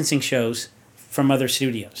licensing shows from other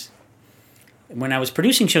studios. When I was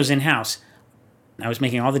producing shows in-house, I was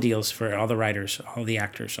making all the deals for all the writers, all the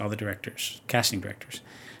actors, all the directors, casting directors,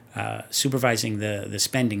 supervising the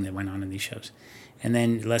spending that went on in these shows. And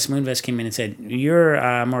then Les Moonves came in and said,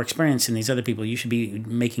 "You're more experienced than these other people. You should be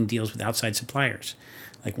making deals with outside suppliers,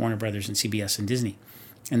 like Warner Brothers and CBS and Disney."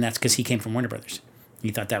 And that's because he came from Warner Brothers.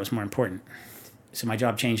 He thought that was more important. So my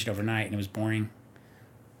job changed overnight, and it was boring.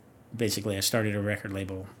 Basically, I started a record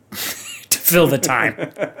label to fill the time.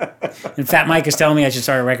 And Fat Mike is telling me I should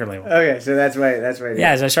start a record label. Okay, so that's right.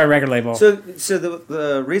 Yeah, so I started a record label. So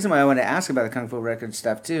the reason why I want to ask about the Kung Fu Record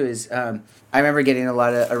stuff too is I remember getting a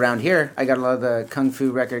lot of around here. I got a lot of the Kung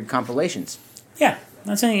Fu Record compilations. Yeah,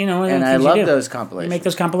 that's it. And I love those compilations. You make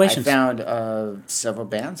those compilations. I found several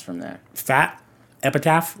bands from there. Fat,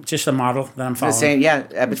 Epitaph, just the model that I'm following. The same, yeah.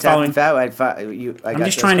 Epitaph and Fat. I'm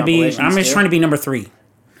just trying to be number 3.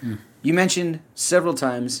 You mentioned several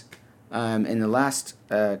times in the last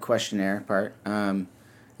questionnaire part that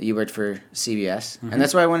you worked for CBS, and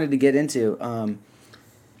that's what I wanted to get into.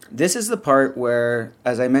 This is the part where,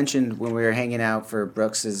 as I mentioned when we were hanging out for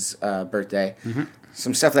Brooks's birthday,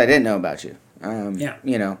 some stuff that I didn't know about you.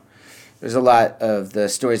 You know, there's a lot of the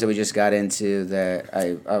stories that we just got into that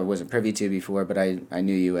I wasn't privy to before, but I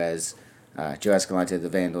knew you as Joe Escalante of the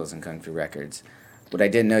Vandals and Kung Fu Records. What I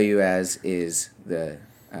didn't know you as is the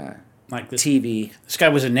like this, TV. This guy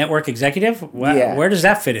was a network executive. Where does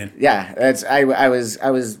that fit in? Yeah, that's I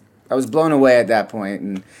was blown away at that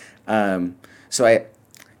point, and so I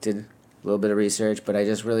did a little bit of research, but I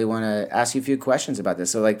just really want to ask you a few questions about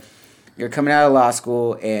this. So, like, you're coming out of law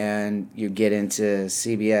school and you get into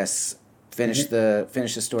CBS. Finish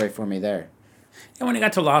the story for me there. And when I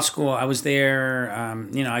got to law school, I was there.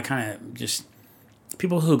 I kind of just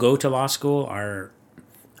people who go to law school are,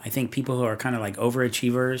 I think, people who are kind of like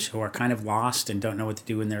overachievers who are kind of lost and don't know what to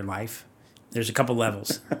do in their life. There's a couple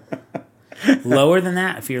levels. Lower than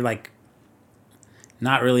that, if you're like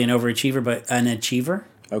not really an overachiever but an achiever,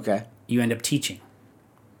 okay, you end up teaching.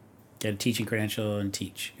 Get a teaching credential and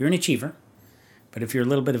teach. You're an achiever, but if you're a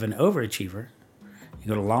little bit of an overachiever, you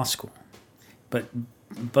go to law school. But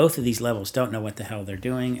both of these levels don't know what the hell they're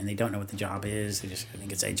doing, and they don't know what the job is. They just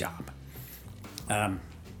think it's a job. And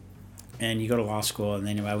you go to law school, and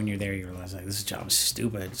then when you're there, you realize, like, this job is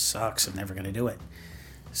stupid. It sucks. I'm never going to do it.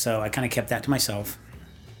 So I kind of kept that to myself.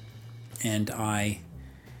 And I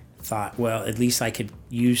thought, well, at least I could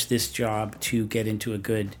use this job to get into a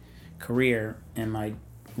good career,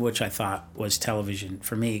 which I thought was television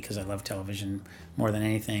for me, because I love television more than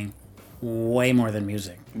anything. Way more than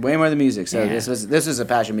music. Way more than music. So this was a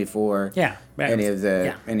passion before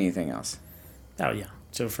anything else. Oh yeah.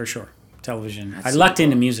 So for sure, television. I lucked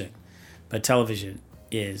into music, but television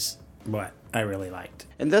is what I really liked.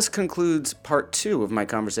 And this concludes part 2 of my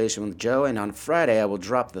conversation with Joe. And on Friday, I will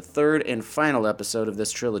drop the 3rd and final episode of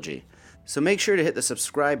this trilogy. So make sure to hit the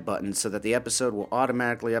subscribe button so that the episode will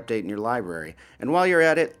automatically update in your library. And while you're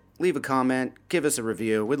at it, leave a comment, give us a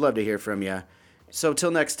review. We'd love to hear from you. So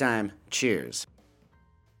till next time, cheers.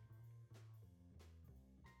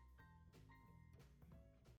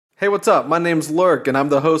 Hey, what's up? My name's Lurk, and I'm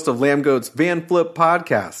the host of Lamb Goat's Van Flip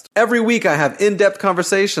podcast. Every week, I have in-depth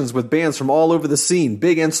conversations with bands from all over the scene,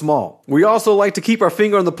 big and small. We also like to keep our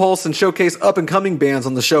finger on the pulse and showcase up-and-coming bands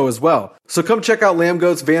on the show as well. So come check out Lamb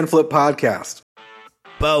Goat's Van Flip podcast.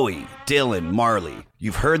 Bowie, Dylan, Marley.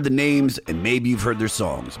 You've heard the names and maybe you've heard their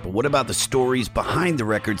songs, but what about the stories behind the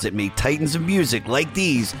records that made titans of music like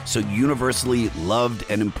these so universally loved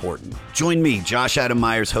and important? Join me, Josh Adam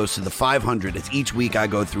Myers, host of The 500, as each week I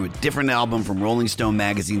go through a different album from Rolling Stone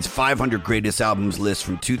magazine's 500 Greatest Albums list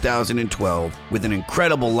from 2012 with an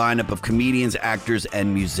incredible lineup of comedians, actors,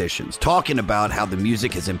 and musicians talking about how the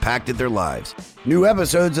music has impacted their lives. New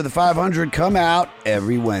episodes of The 500 come out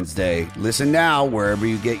every Wednesday. Listen now wherever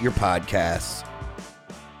you get your podcasts.